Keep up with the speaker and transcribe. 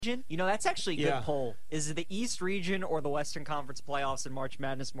region? You know, that's actually a good poll. Is the East region or the Western Conference playoffs in March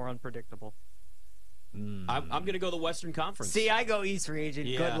Madness more unpredictable? I'm going to go the Western Conference. See, I go East region.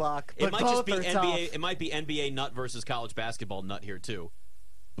 Yeah. Good luck. But it might just be NBA. It might be NBA nut versus college basketball nut here too.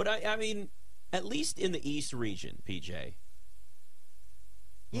 But I mean, at least in the East region, PJ.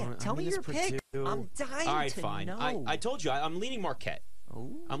 Yeah, tell me your pick. I'm dying All right, to fine. know. I told you I'm leaning Marquette.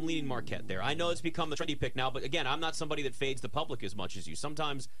 Ooh. I'm leaning Marquette there. I know it's become the trendy pick now, but again, I'm not somebody that fades the public as much as you.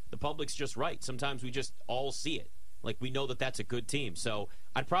 Sometimes the public's just right. Sometimes we just all see it. Like, we know that that's a good team. So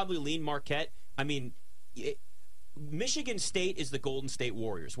I'd probably lean Marquette. I mean, Michigan State is the Golden State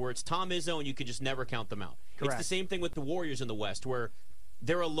Warriors, where it's Tom Izzo and you can just never count them out. Correct. It's the same thing with the Warriors in the West, where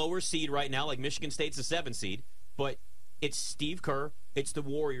they're a lower seed right now, like Michigan State's a 7 seed, but it's Steve Kerr, it's the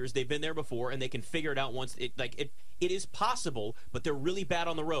Warriors. They've been there before, and they can figure it out once. It is possible, but they're really bad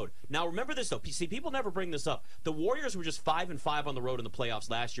on the road. Now, remember this, though. See, people never bring this up. The Warriors were just 5-5 on the road in the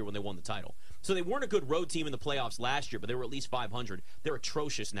playoffs last year when they won the title. So they weren't a good road team in the playoffs last year, but they were at least 500. They're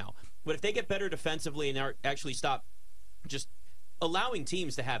atrocious now. But if they get better defensively and actually stop just allowing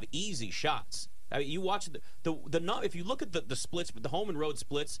teams to have easy shots. I mean, you watch if you look at the splits, the home and road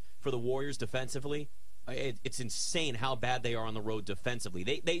splits for the Warriors defensively, it's insane how bad they are on the road defensively.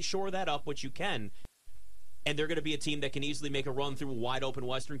 They shore that up, which you can, and they're going to be a team that can easily make a run through a wide-open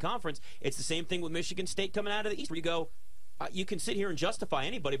Western Conference. It's the same thing with Michigan State coming out of the East, where you go, you can sit here and justify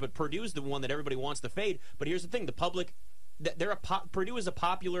anybody, but Purdue's the one that everybody wants to fade. But here's the thing, the public, Purdue is a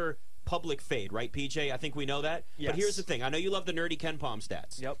popular public fade, right, PJ? I think we know that. Yes. But here's the thing. I know you love the nerdy KenPom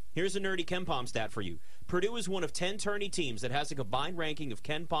stats. Yep. Here's a nerdy KenPom stat for you. Purdue is one of 10 tourney teams that has a combined ranking of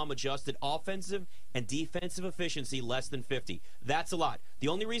KenPom adjusted offensive and defensive efficiency less than 50. That's a lot. The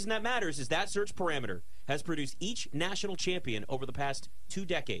only reason that matters is that search parameter has produced each national champion over the past 2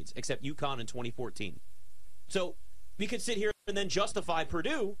 decades, except UConn in 2014. So we could sit here and then justify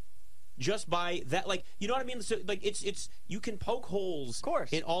Purdue just by that, like, you know what I mean? So, like, it's you can poke holes, of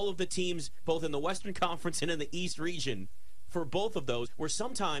course, in all of the teams, both in the Western Conference and in the East region, for both of those, where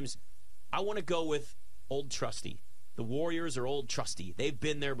sometimes I want to go with old trusty. The Warriors are old trusty. They've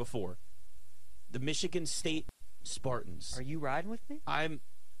been there before. The Michigan State Spartans. Are you riding with me? I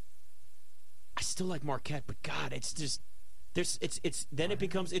still like Marquette, but God, it's just then it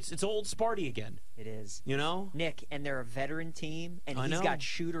becomes it's old Sparty again. It is. You know? Nick, and they're a veteran team, and he's got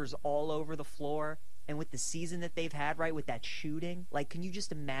shooters all over the floor. And with the season that they've had, right, with that shooting, like, can you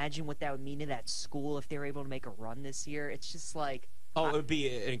just imagine what that would mean to that school if they were able to make a run this year? It's just like... it would be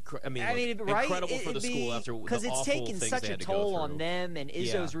incredible for the school after the awful because it's taken such a toll on through. them, and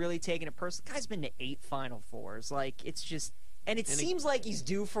Izzo's really taken it personally. The guy's been to 8 Final Fours. Like, it's just... And it seems like he's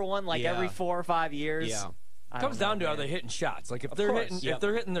due for one, like, every 4 or 5 years. Yeah. It comes down to, are they hitting shots? Like, if they're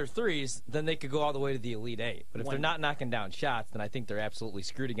hitting their threes, then they could go all the way to the Elite Eight. But if they're not knocking down shots, then I think they're absolutely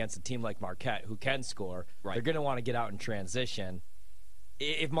screwed against a team like Marquette, who can score. Right. They're going to want to get out in transition.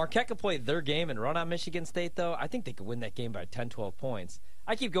 If Marquette could play their game and run on Michigan State, though, I think they could win that game by 10, 12 points.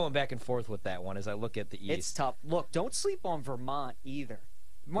 I keep going back and forth with that one as I look at the East. It's tough. Look, don't sleep on Vermont either.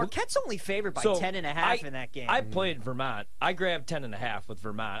 Marquette's only favored by 10.5 in that game. I played Vermont. I grabbed 10.5 with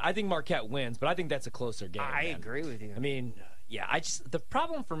Vermont. I think Marquette wins, but I think that's a closer game. I agree with you. I mean, yeah, the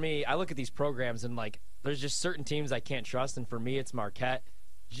problem for me, I look at these programs and, like, there's just certain teams I can't trust, and for me it's Marquette.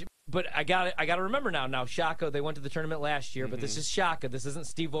 But I got to remember now Shaka, they went to the tournament last year, but this is Shaka. This isn't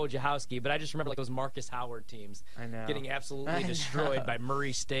Steve Wojciechowski. But I just remember, like, those Marcus Howard teams getting absolutely destroyed by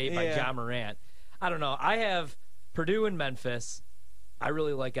Murray State, by John Morant. I don't know. I have Purdue and Memphis. I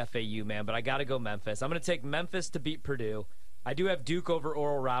really like FAU, man, but I got to go Memphis. I'm going to take Memphis to beat Purdue. I do have Duke over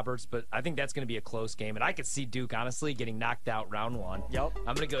Oral Roberts, but I think that's going to be a close game. And I could see Duke, honestly, getting knocked out round 1. Yep.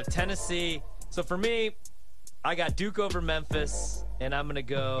 I'm going to go Tennessee. So for me, I got Duke over Memphis, and I'm going to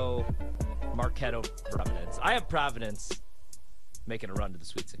go Marquette over Providence. I have Providence making a run to the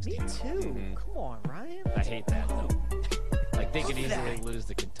Sweet 16. Me too. Come on, Ryan. I hate that, though. Like, they could easily lose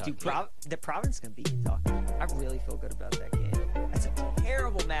to Kentucky. Dude, the Providence going to beat Kentucky. I really feel good about that game. That's a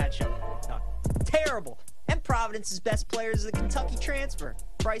terrible matchup. Terrible. And Providence's best player is the Kentucky transfer,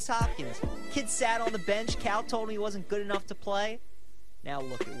 Bryce Hopkins. Kid sat on the bench. Cal told him he wasn't good enough to play. Now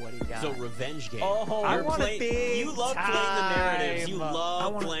look at what he got. So revenge game. Oh, I want a big You love playing the narratives. You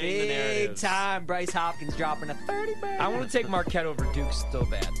love playing the narratives. Big time. Bryce Hopkins dropping a 30-burger. I want to take Marquette over Duke so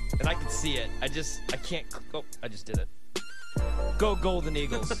bad, and I can see it. I can't. Oh, I just did it. Go Golden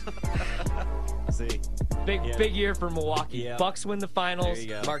Eagles. See, big year for Milwaukee. Yeah. Bucks win the finals. There you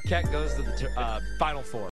go. Marquette goes to the Final Four.